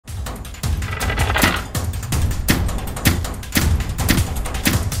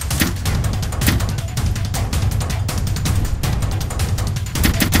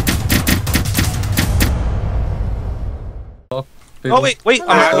Oh wait,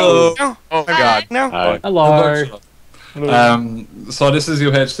 Hello. No. Oh god. No. Hello. So this is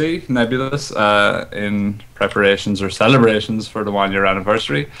UHC Nebulous in preparations or celebrations for the 1 year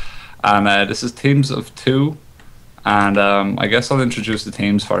anniversary, and this is teams of 2. And I guess I'll introduce the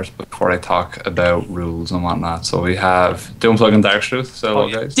teams first before I talk about rules and whatnot. So we have Doomplug and Darkstruth. Say hello,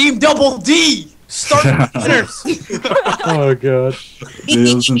 guys. Team Double D! Start winners! Oh god.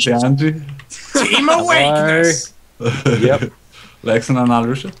 Niels and Teanji. Team Awakeness! Yep. Lexxin and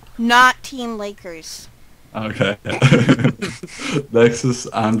Alrusia. Not Team Lakers. Okay. Nexus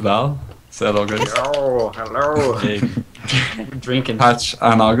and Vaal. Say hello, guys. Oh, hello. Drinking. Patch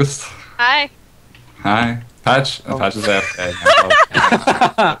and August. Hi. Hi. Patch. And Patch is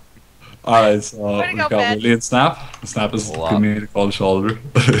AFK. Alright, so Way to we've go, got Patch. Willy and Snap. Snap is giving me the cold shoulder.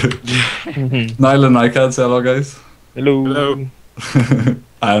 Niall and Nicad. Say hello, guys. Hello.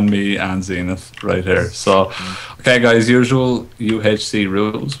 And me and Xenith right here. So, okay, guys, usual UHC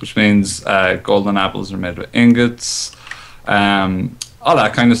rules, which means golden apples are made with ingots, all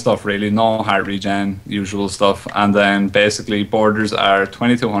that kind of stuff, really. No heart regen, usual stuff. And then basically, borders are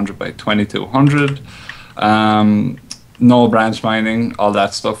 2200 by 2200. No branch mining, all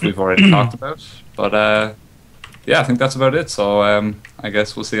that stuff we've already talked about. But yeah, I think that's about it. So I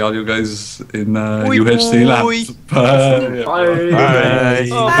guess we'll see all you guys in UHC land. Bye. Bye.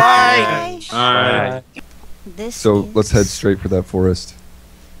 Bye. Bye. This So is... let's head straight for that forest.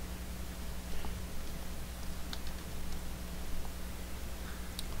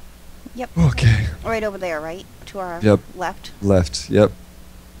 Yep. Okay. Right over there, right? To our Yep. left. Left. Yep.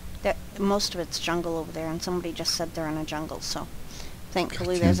 Most of it's jungle over there, and somebody just said they're in a jungle, so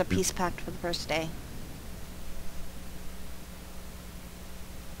thankfully God there's a damn it. peace pact for the first day.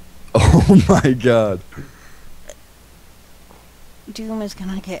 Oh my god. Doom is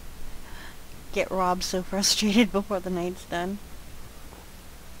gonna get robbed so frustrated before the night's done.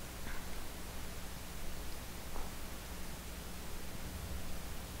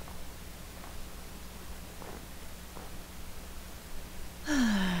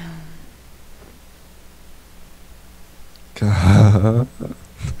 God.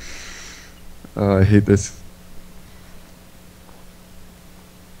 Oh, I hate this.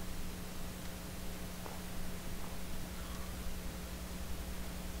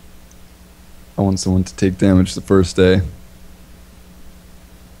 I want someone to take damage the first day.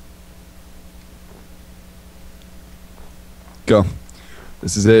 Go.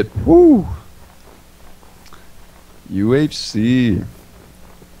 This is it. Woo! UHC.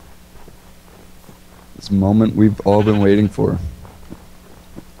 This moment we've all been waiting for.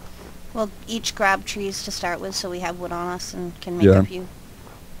 We'll each grab trees to start with so we have wood on us and can make Yeah. a few.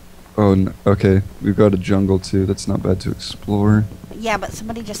 Oh, okay. We've got a jungle too. That's not bad to explore. Yeah, but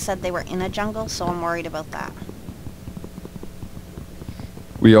somebody just said they were in a jungle, so I'm worried about that.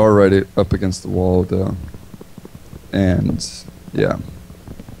 We are right up against the wall though. And, yeah.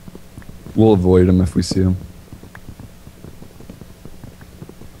 We'll avoid them if we see them.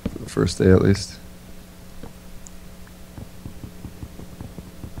 For the first day at least.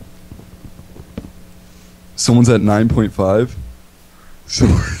 Someone's at 9.5.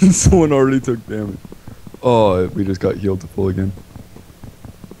 Someone already took damage. Oh, we just got healed to full again.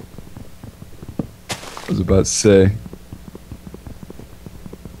 I was about to say.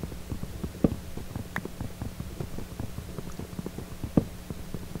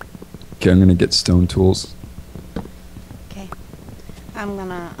 Okay, I'm gonna get stone tools. Okay. I'm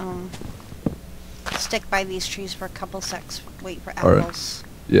gonna stick by these trees for a couple secs, wait for Alright. apples.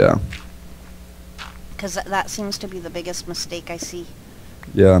 Yeah. Because that seems to be the biggest mistake I see.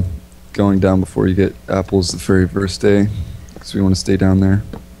 Yeah, going down before you get apples the very first day, because we want to stay down there.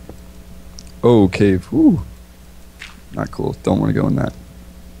 Oh, cave. Woo. Not cool. Don't want to go in that.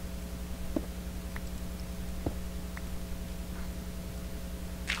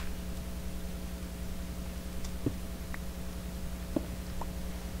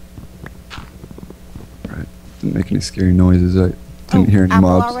 Right. Didn't make any scary noises. I didn't hear any apple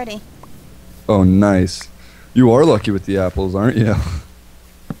mobs. already. Oh, nice. You are lucky with the apples, aren't you?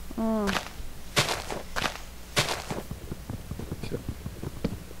 Mm. Okay.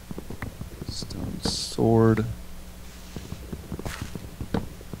 Stone sword.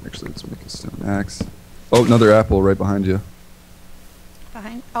 Actually, let's make a stone axe. Oh, another apple right behind you.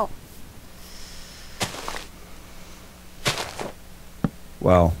 Behind? Oh.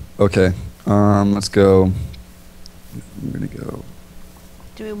 Wow. Okay. Let's go. I'm gonna go.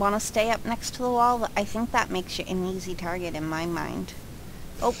 Do we want to stay up next to the wall? I think that makes you an easy target in my mind.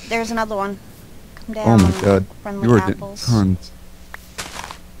 Oh, there's another one. Come down. Oh my god. Friendly You are getting apples. tons.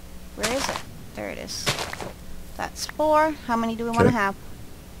 Where is it? There it is. That's 4. How many do we want to Okay. have?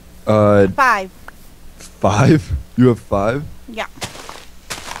 5. 5? You have 5? Yeah.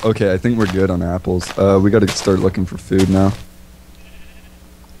 Okay, I think we're good on apples. We gotta start looking for food now.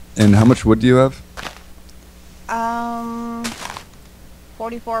 And how much wood do you have?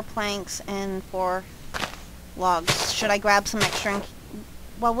 44 planks and 4 logs. Should I grab some extra?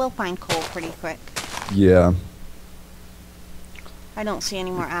 Well, we'll find coal pretty quick. Yeah. I don't see any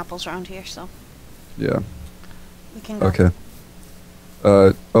more apples around here, so Yeah. we can go. Okay.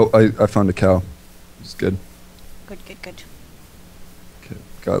 I found a cow. It's good. Good, good, good. Okay.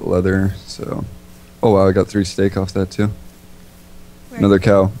 Got leather, so... Oh wow, I got 3 steak off that too. Where- Another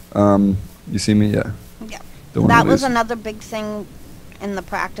cow. You see me? Yeah. Yeah. Don't wanna That was lose. another big thing in the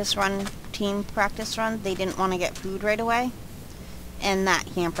practice run, team practice run. They didn't want to get food right away. And that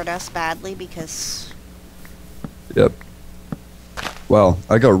hampered us badly because... Yep. Wow,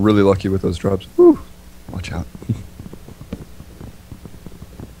 I got really lucky with those drops. Woo! Watch out.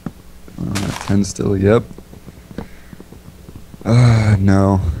 10 still, yep.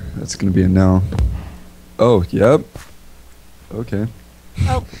 No. That's gonna be a no. Oh, yep. Okay.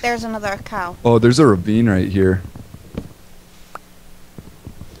 Oh, there's another cow. Oh, there's a ravine right here.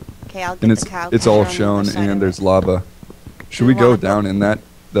 Okay, I'll get And the cow. it's 'cause all you're on the shown other side and of there's it. lava. Should Do we you go wanna go- down in that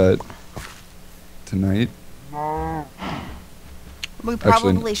tonight? We Actually-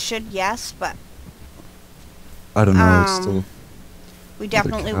 probably should, yes, but I don't know, it's still... we Another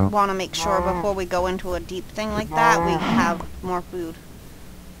definitely cow. want to make sure before we go into a deep thing like that, we have more food.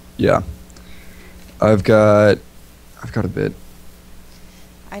 Yeah. I've got a bit.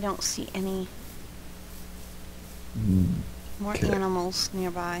 I don't see any more Okay. animals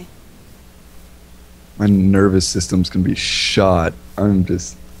nearby. My nervous system's gonna be shot. I'm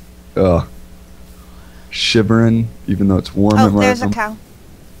just, shivering, even though it's warm Oh, in my there's a room. cow.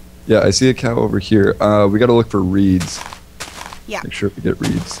 Yeah, I see a cow over here. We gotta look for reeds. Yeah. Make sure we get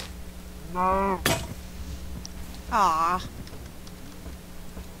reeds. Aw.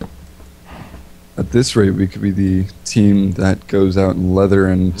 At this rate, we could be the team that goes out in leather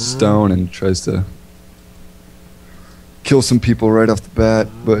and stone and tries to kill some people right off the bat,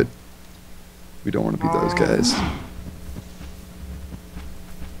 but we don't want to be those guys.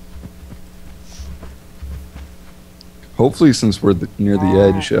 Hopefully, since we're near the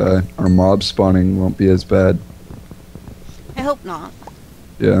edge, our mob spawning won't be as bad. I hope not.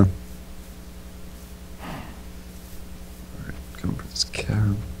 Yeah. Alright, going for this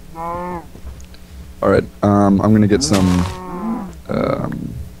cow. Alright, I'm gonna get some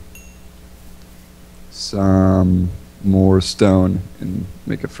more stone and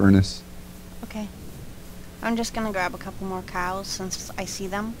make a furnace. Okay. I'm just gonna grab a couple more cows since I see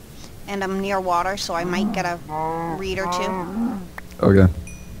them. And I'm near water, so I might get a reed or 2. Okay.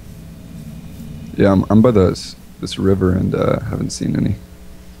 Yeah, I'm by this river and haven't seen any.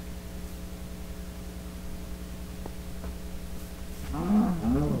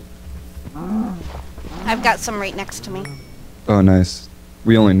 I've got some right next to me. Oh, nice.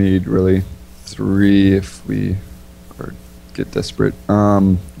 We only need really 3 if we get desperate.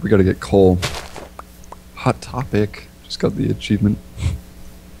 We gotta get coal. Hot topic. Just got the achievement.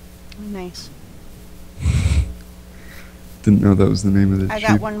 Nice. Didn't know that was the name of the I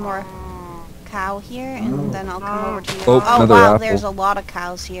achievement. got one more cow here, and then I'll come over to you. Oh, another wow, apple. there's a lot of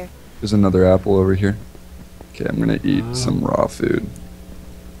cows here. There's another apple over here. Okay, I'm gonna eat some raw food.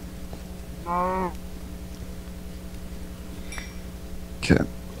 Okay.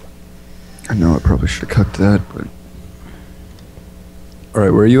 I know I probably should have cooked that, but...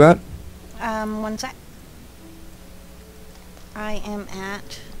 Alright, where are you at? One sec. I am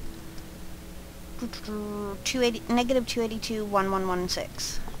at negative 282,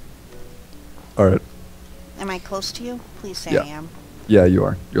 1116. Alright. Am I close to you? Please say Yeah. I am. Yeah, you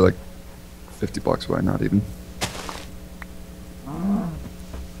are. You're like 50 blocks away, not even.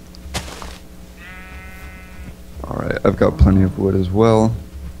 Alright, I've got plenty of wood as well.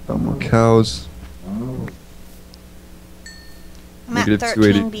 Got more cows. I'm Negative at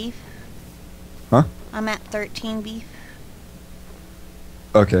 280. 13 beef. Huh? I'm at 13 beef.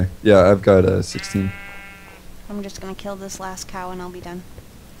 Okay, yeah, I've got 16. I'm just gonna kill this last cow and I'll be done.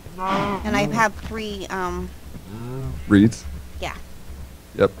 And I have 3, Reeds? yeah.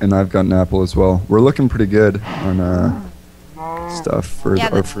 Yep, and I've got an apple as well. We're looking pretty good on stuff for Yeah,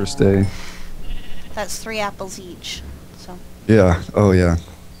 our that's- first day. That's 3 apples each. So Yeah, oh yeah.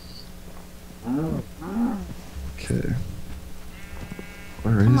 Okay.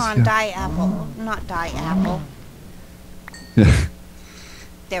 Where is come on, ya? die apple. Not die apple. Yeah.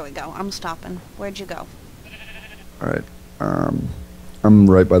 There we go. I'm stopping. Where'd you go? Alright. I'm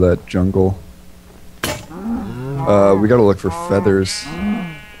right by that jungle. We gotta look for feathers.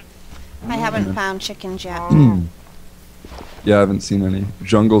 I haven't found chickens yet. Yeah, I haven't seen any.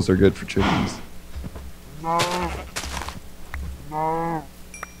 Jungles are good for chickens.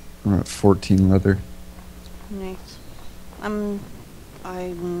 We're at 14 leather. Nice. I'm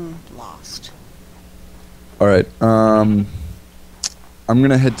lost. Alright, I'm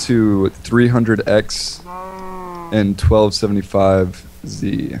gonna head to 300X and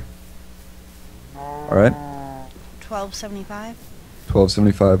 1275Z. Alright? 1275?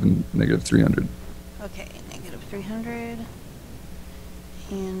 1275 and negative 300. Okay, negative 300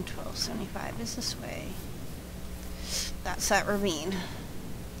 and 1275 is this way. That's that ravine.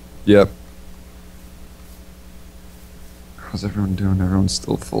 Yep. How's everyone doing? Everyone's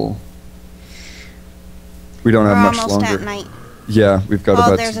still full. We don't We're have much almost longer. at night. Yeah, we've got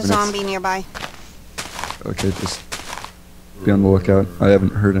about 2 there's a minutes. zombie nearby. Okay, just be on the lookout. I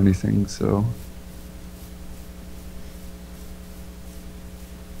haven't heard anything, so...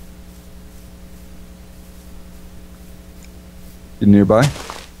 You nearby?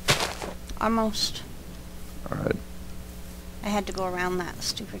 Almost. Alright. I had to go around that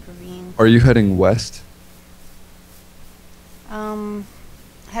stupid ravine. Are you heading west?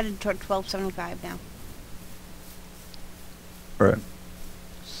 Headed toward 1275 now. Alright.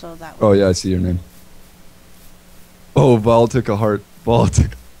 So that Oh would yeah, I see your name. Oh, Vaal took a heart. Vaal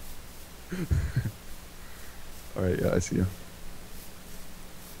took... Alright, yeah, I see you.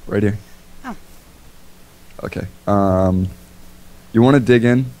 Right here. Oh. Okay. You want to dig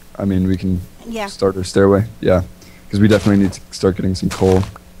in? I mean, we can Yeah. start our stairway. Yeah. Because we definitely need to start getting some coal.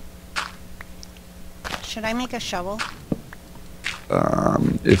 Should I make a shovel?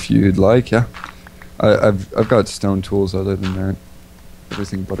 If you'd like, yeah. I've got stone tools other than that.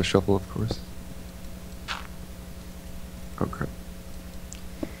 Everything but a shovel, of course. Oh crap.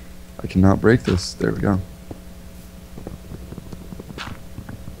 I cannot break this. There we go.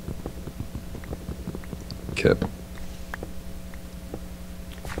 Okay.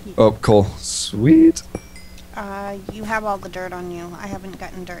 Oh, coal. Sweet. You have all the dirt on you. I haven't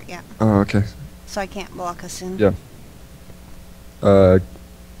gotten dirt yet, Oh, okay. so I can't block us in. Yeah. I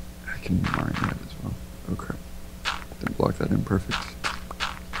can mine that as well. Oh crap. Didn't block that in perfect.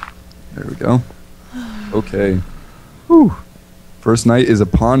 There we go. Okay. Whew. First night is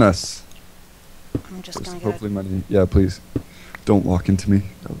upon us. I'm just gonna Hopefully get money. Yeah, please. Don't walk into me.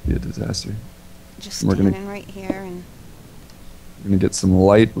 That would be a disaster. just we're gonna- standing right here, and We're gonna get some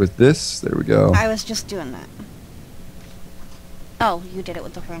light with this. There we go. I was just doing that. Oh, you did it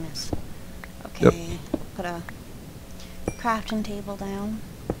with the furnace. Okay. Yep. Put a crafting table down.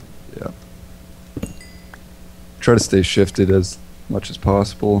 Yeah. Try to stay shifted as much as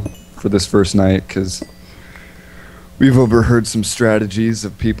possible for this first night, because we've overheard some strategies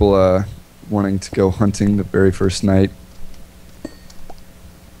of people wanting to go hunting the very first night.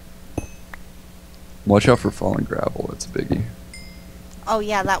 Watch out for falling gravel. It's a biggie. Oh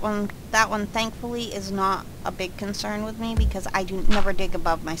yeah, that one thankfully is not a big concern with me because I never dig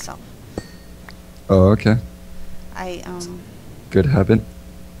above myself. Oh, okay. I Good habit.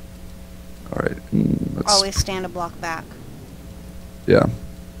 All right. Let's. always stand a block back. Yeah.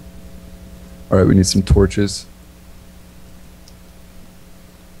 All right. We need some torches.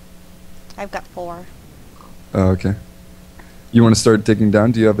 I've got 4. Oh, okay. You want to start digging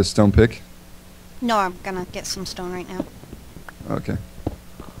down? Do you have a stone pick? No, I'm gonna get some stone right now. Okay.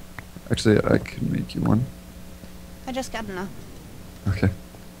 Actually, I can make you one. I just got enough. Okay.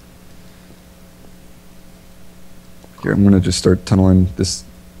 Here, I'm gonna just start tunneling this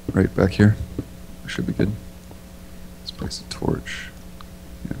right back here. Should be good. Let's place a torch.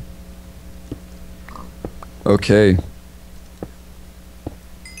 Yeah. Okay.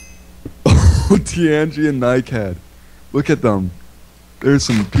 Oh, Teanji and Nicad. Look at them. There's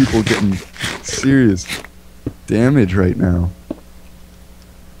some people getting serious damage right now.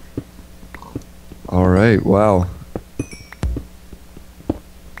 Alright, wow.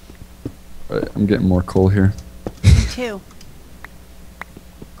 Alright, I'm getting more coal here. Me too.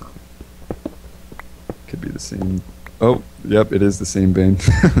 Could be the same. Oh, yep, it is the same vein.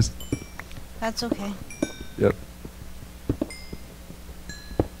 That's okay. Yep.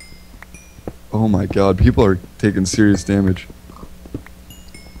 Oh my god, people are taking serious damage.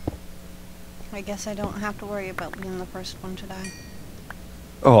 I guess I don't have to worry about being the first one to die.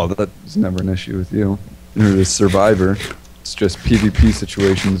 Oh, that's never an issue with you. You're the survivor. It's just PvP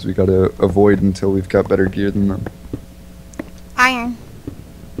situations we gotta avoid until we've got better gear than them. Iron.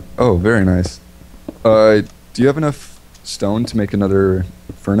 Oh, very nice. Do you have enough stone to make another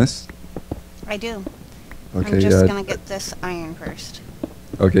furnace? I do. Okay, I'm just yeah. gonna get this iron first.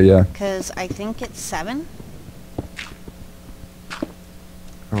 Okay, yeah. Because I think it's 7.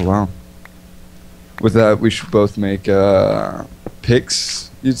 Oh wow. With that, we should both make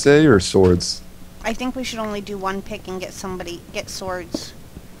picks, you'd say, or swords I think we should only do one pick and get swords.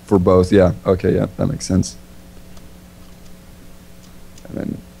 for both. Yeah. Okay. Yeah, that makes sense. And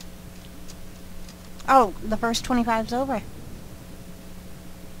then Oh, the first 25's over.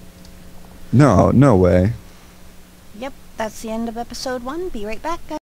 no way. Yep, that's the end of episode 1. Be right back, guys.